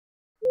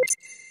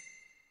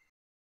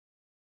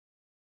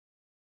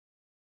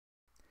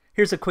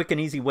Here's a quick and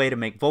easy way to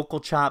make vocal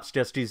chops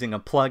just using a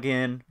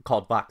plugin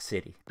called Vox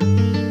City.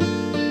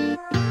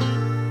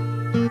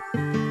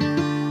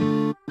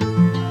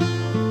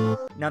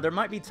 Now there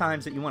might be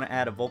times that you want to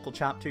add a vocal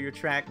chop to your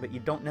track, but you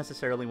don't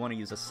necessarily want to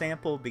use a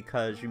sample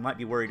because you might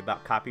be worried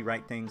about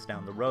copyright things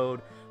down the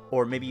road,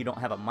 or maybe you don't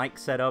have a mic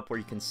set up where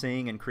you can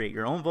sing and create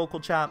your own vocal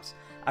chops.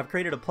 I've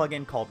created a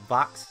plugin called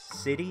Vox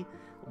City,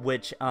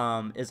 which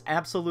is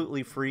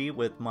absolutely free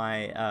with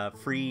my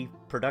free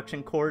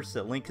production course.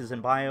 The link is in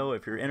bio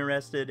if you're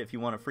interested. If you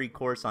want a free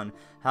course on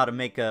how to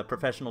make a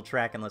professional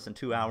track in less than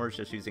 2 hours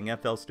just using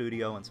FL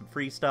Studio and some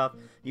free stuff,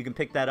 you can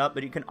pick that up.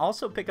 But you can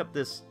also pick up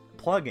this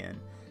plugin.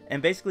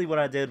 And basically what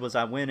I did was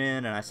I went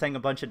in and I sang a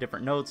bunch of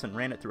different notes and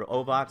ran it through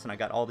Ovox, and I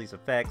got all these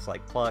effects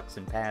like plucks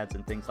and pads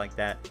and things like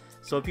that.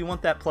 So if you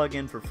want that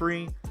plugin for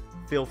free,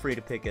 feel free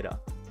to pick it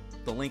up.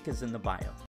 The link is in the bio.